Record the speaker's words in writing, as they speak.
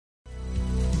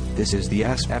This is the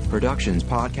SF Productions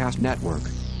Podcast Network.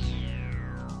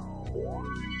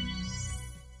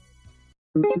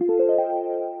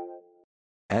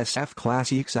 SF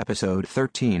Classics Episode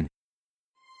 13.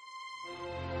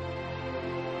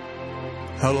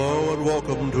 Hello and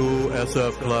welcome to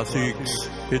SF Classics.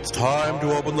 It's time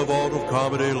to open the vault of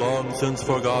comedy long since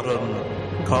forgotten.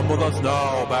 Come with us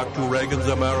now back to Reagan's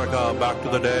America, back to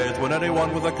the days when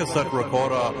anyone with a cassette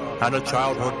recorder and a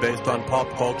childhood based on pop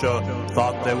culture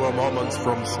thought they were moments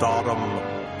from stardom.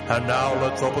 And now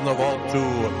let's open the vault to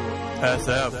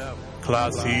SF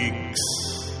Classics.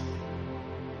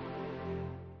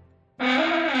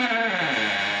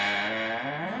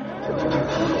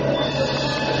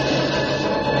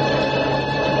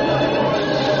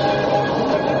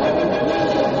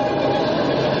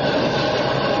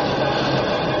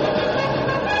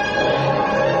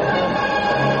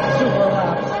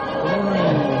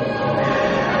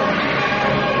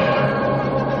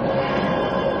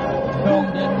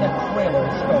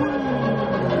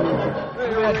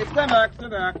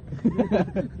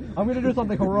 I'm going to do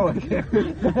something heroic here.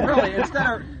 Really,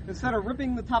 instead of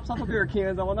ripping the tops off of beer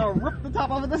cans, I will now rip the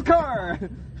top off of this car.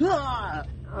 Alright,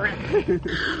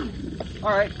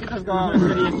 get this going on.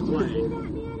 Ready to play.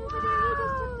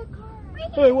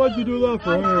 Hey, what'd you do that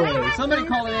for anyway? Somebody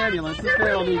call an ambulance. This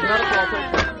guy will need medical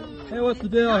attention. Hey, what's the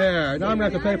deal here? Now I'm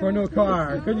going to have to pay for a new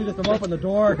car. Couldn't you just have opened the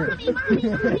door? No,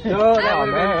 that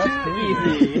would have been too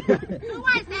easy. Who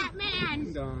was that man?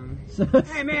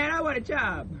 Hey man, I want a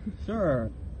job.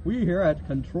 Sure. We here at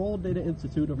Control Data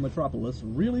Institute of Metropolis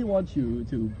really want you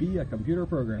to be a computer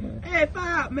programmer. Hey,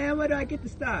 fire out, man. Where do I get to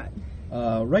start?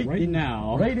 Right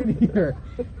now. Right in here.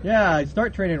 Yeah,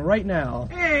 start training right now.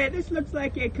 Hey, this looks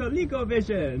like a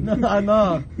ColecoVision.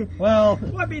 No. Well...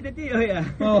 What be the deal here?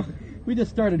 Well, we just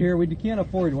started here. We can't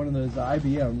afford one of those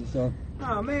IBMs, so...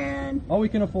 Oh, man. All we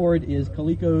can afford is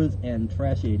Colecos and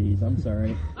Trash 80s. I'm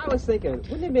sorry. I was thinking,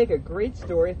 wouldn't it make a great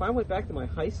story if I went back to my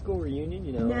high school reunion,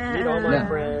 you know, meet all my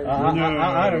friends?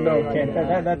 I don't know, Kent.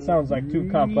 That sounds like too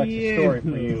complex a story for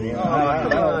you. I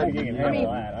don't think you can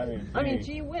handle that. I mean,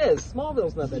 gee whiz,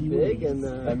 Smallville's not that big, and...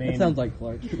 It sounds like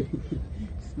Clark.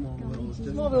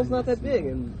 Smallville's not that big,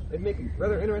 and it'd make a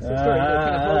rather interesting story. You know,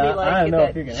 kind of homey, like, I don't know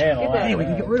if you can handle that. Hey, we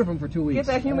can get rid of him for 2 weeks. Get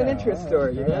that human interest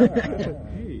story, you know?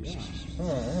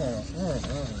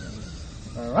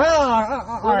 All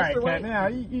right, Ken. Now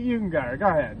you can go. Go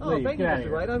ahead. Oh, thank you,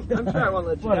 Mr. White. I'm sure I won't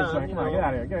let you down. Come on, get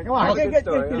out of here. Come on, get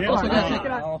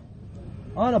out.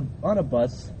 On a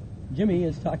bus, Jimmy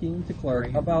is talking to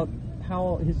Clark about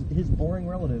how his boring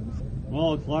relatives.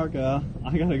 Well, Clark, I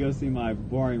gotta go see my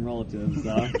boring relatives.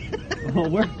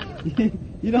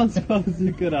 You don't suppose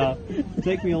you could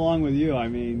take me along with you? I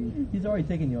mean, he's already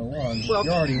taken you along. Well,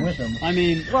 you're already with him. I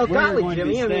mean, well, where golly, you're going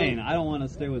Jimmy, to be staying? I don't want to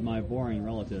stay with my boring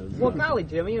relatives. Well, golly,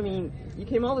 Jimmy, I mean, you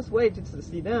came all this way just to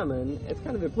see them, and it's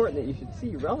kind of important that you should see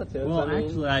your relatives. Well,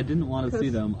 actually, I didn't want to see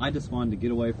them. I just wanted to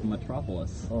get away from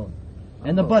Metropolis. Oh.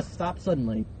 And the bus stopped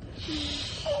suddenly.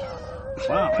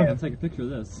 Wow, I gotta take a picture of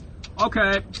this.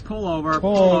 Okay, pull over.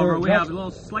 We have a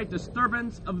little slight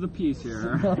disturbance of the peace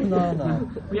here. No.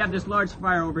 We have this large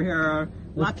fire over here.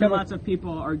 Lots of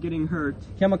people are getting hurt.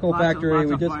 Chemical factory.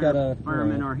 We just got a...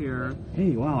 Firemen are here.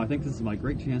 Hey, wow, I think this is my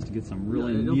great chance to get some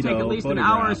really neato It'll take at least photographs.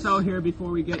 an hour or so here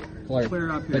before we get clear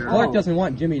up here. But Clark doesn't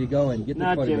want Jimmy to go and get the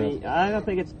photographs. No, Jimmy, I don't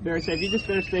think it's very safe. You just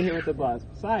better stay here with the bus.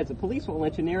 Besides, the police won't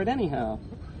let you near it anyhow.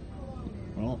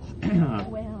 Well,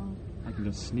 I can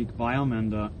just sneak by them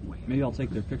and maybe I'll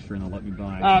take their picture and they'll let me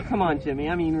by. Oh, come on, Jimmy.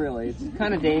 I mean, really, it's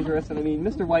kind of dangerous, and I mean,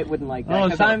 Mr. White wouldn't like that,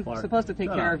 because I'm supposed to take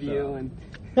care of you, and...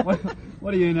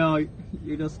 What do you know?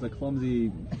 You're just a clumsy...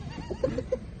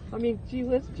 I mean, gee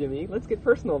whiz, Jimmy, let's get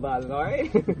personal about it, all right?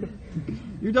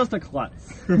 You're just a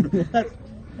klutz.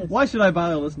 Why should I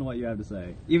bother to listen to what you have to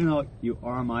say, even though you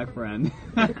are my friend?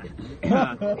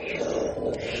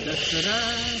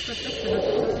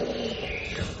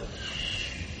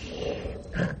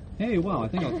 Hey, wow, I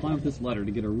think I'll climb up this ladder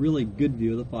to get a really good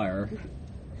view of the fire.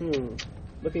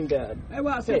 Looking bad. Hey,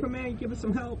 wow, Superman, give us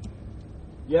some help.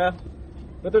 Yeah,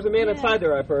 but there's a man inside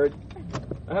there, I've heard.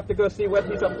 I have to go see what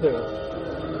he's up to.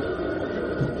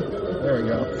 There we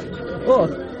go. Oh,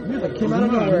 music came out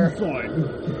of nowhere.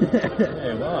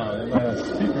 Hey, wow, they might have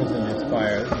speakers in this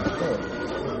fire. This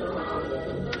is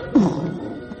cool.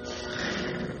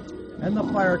 And the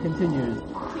fire continues.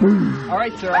 All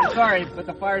right, sir, I'm sorry, but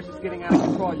the fire's just getting out of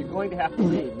control. You're going to have to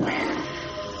leave.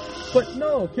 But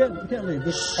no, can't leave.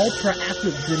 There's ultra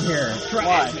acids in here.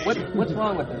 Why? What's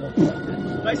wrong with it?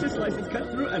 Slices cut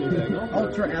through anything.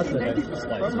 Ultra acid.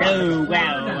 Oh,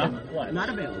 wow. Not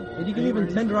available. And you can even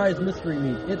tenderize mystery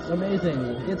meat. It's amazing.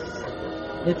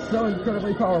 It's so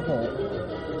incredibly powerful.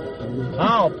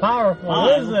 How powerful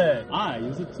is it? I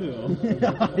use it too.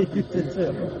 I use it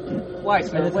too. Why,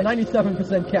 sir? And it's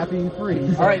 97% caffeine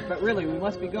free. So. Alright, but really, we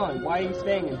must be going. Why are you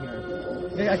staying in here?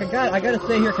 Yeah, I gotta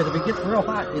stay here because if it gets real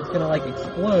hot, it's gonna like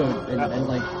explode and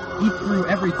like eat through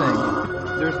everything.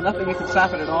 There's nothing that can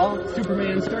stop it at all?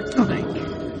 Superman starts to think.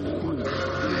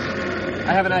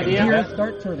 I have an idea. Gears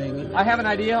start turning. I have an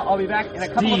idea. I'll be back in a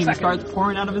couple of Steam seconds. starts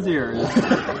pouring out of his ears.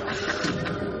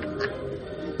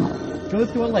 Goes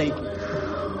to a lake.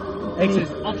 It's his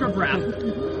ultra breath.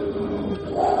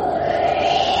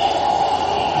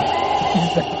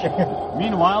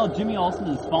 Meanwhile, Jimmy Olsen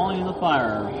is falling in the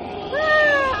fire.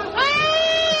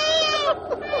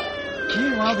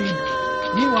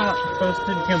 Meanwhile,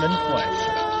 Toasted human flesh.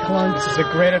 Clunk. This is a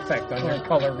great effect on your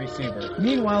color receiver.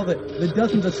 Meanwhile, the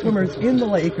dozens of swimmers in the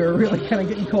lake are really kind of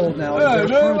getting cold now. Hey,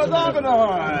 They're what's frozen.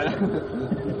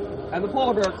 happening? And the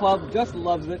Polar Bear Club just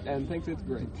loves it and thinks it's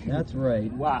great. That's right.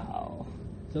 Wow.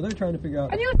 So they're trying to figure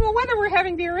out. Unusual weather we're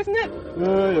having, dear, isn't it?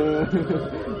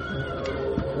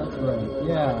 That's right.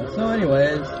 Yeah. So,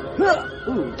 anyways.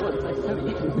 Ooh, look, nice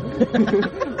heavy.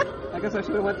 I guess I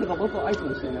should have went to the local ice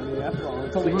machine. I mean, after all,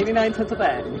 it's only 89 cents a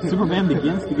bag. Superman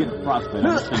begins to get frostbite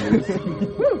on his fingers.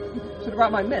 Should have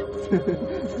brought my mitts.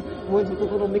 Ones with the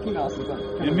little Mickey Mouses on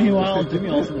it. And meanwhile, Jimmy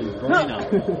Olsen is burning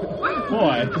up.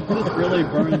 Boy, this really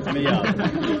burns me up.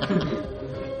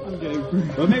 I'm kidding.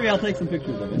 But maybe I'll take some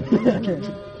pictures of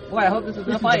it. Boy, I hope this is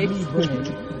enough ice. Me burning.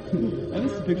 And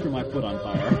this is a picture of my foot on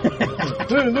fire.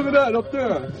 Hey, look at that up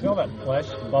there. Feel that flesh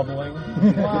bubbling,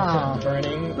 Wow.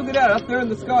 burning. Look at that up there in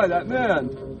the sky, that man.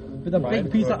 With a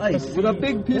big piece of ice. With a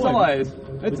big piece of ice.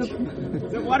 It's a...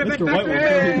 Mr. White will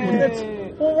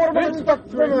Hey! Well, what about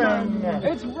Spectrum?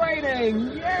 It's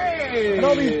raining! Yay! And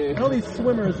all these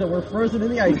swimmers that were frozen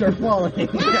in the ice are falling. Well,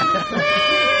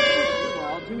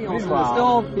 Jimmy Olsen is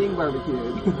still being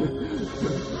barbecued.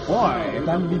 Boy,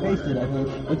 Time to be basted, I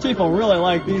think. the chief will really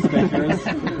like these pictures.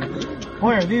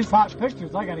 Boy, are these hot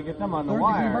pictures? I gotta get them on the 30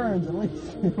 wire. burns at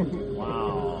least.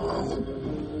 Wow.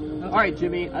 Alright,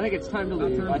 Jimmy, I think it's time to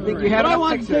leave. I think you But have I enough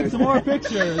want to pictures. take some more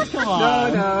pictures. Come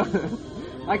on. No.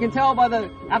 I can tell by the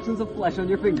absence of flesh on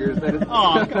your fingers that it's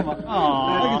Oh, come on.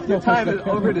 Aw. that your time is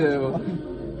overdue.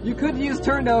 You could use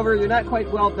turned over. You're not quite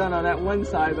well done on that one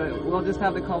side, but we'll just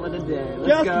have to call it a day. Let's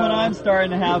Just go. when I'm starting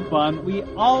to have fun, we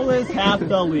always have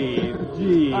to leave.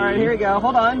 Gee. All right, here we go.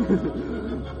 Hold on.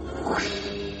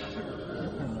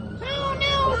 Oh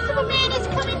no, Superman is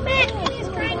coming back. He's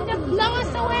trying to blow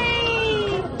us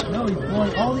away. No, he's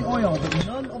blowing all the oil, but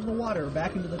none of the water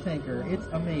back into the tanker. It's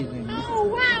amazing. Oh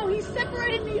wow, he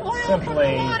separated the oil from the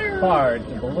Simply water. hard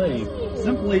to believe.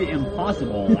 Simply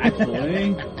impossible,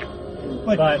 actually.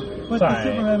 But the sorry.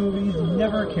 Superman movies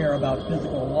never care about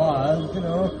physical laws, you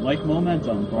know. Like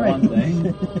momentum, for Right. one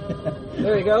thing.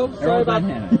 There you go. Sorry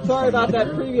Aerodynamics. about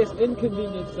that previous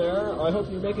inconvenience there. I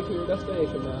hope you make it to your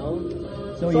destination now.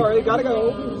 So Sorry, gotta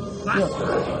go.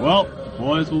 Well,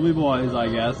 boys will be boys, I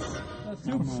guess.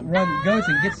 Soups goes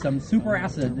and gets some super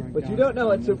acid. But you don't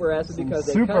know it's super acid because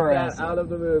they cut Super that acid. out of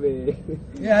the movie.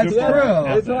 Yeah, that's Super true.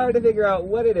 It's hard to figure out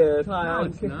what it is. Hi, No, I'm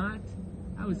it's not.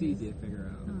 That was easy to figure out.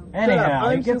 Anyhow,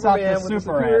 I'm he gets out Superman the with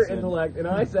super superior acid. intellect, and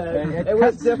I said It it was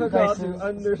cuts, difficult slices, to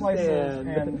understand.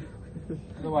 and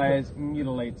otherwise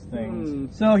mutilates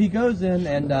things. So he goes in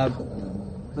and,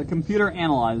 The computer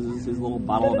analyzes his little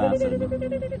bottle of acid. nothing.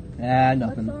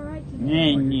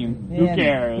 Who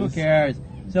cares? Who cares?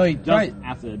 So he Just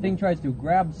acid. tries to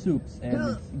grab Soups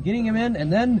and getting him in,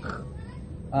 and then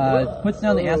puts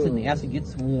down the acid, and the acid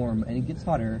gets warm, and it gets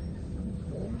hotter.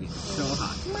 So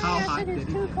hot. How hot did it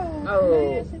get?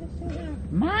 Oh,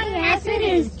 My acid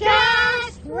is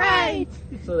just right.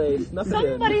 so they snuck it in.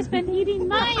 Somebody's been eating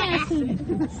my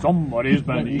acid. Somebody's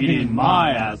been eating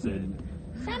my acid.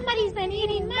 Somebody's been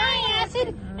eating my acid,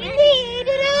 and they ate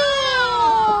it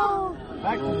all.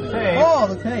 Back to the tape. Oh,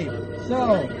 the tape.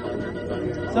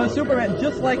 So Superman,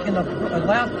 just like in the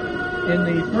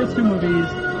first two movies,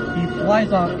 he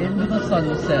flies off into the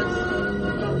sunset.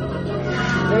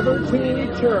 Never to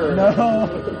return. No.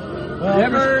 Well,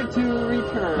 Never to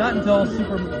return. not until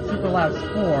Super Labs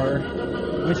 4,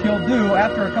 which he'll do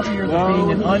after a couple years of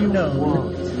being an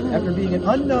unknown. After being an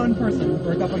unknown person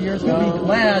for a couple years, he'll be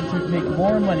glad to make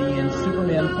more money in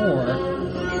Superman 4.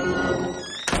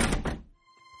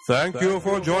 Thank you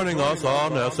for joining us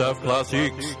on SF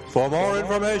Classics. For more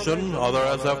information, other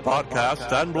SF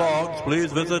podcasts and blogs,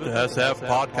 please visit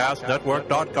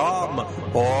sfpodcastnetwork.com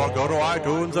or go to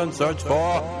iTunes and search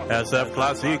for SF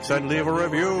Classics and leave a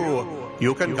review.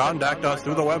 You can contact us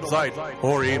through the website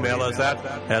or email us at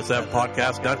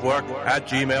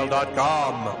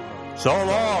sfpodcastnetwork@gmail.com. So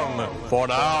long for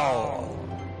now.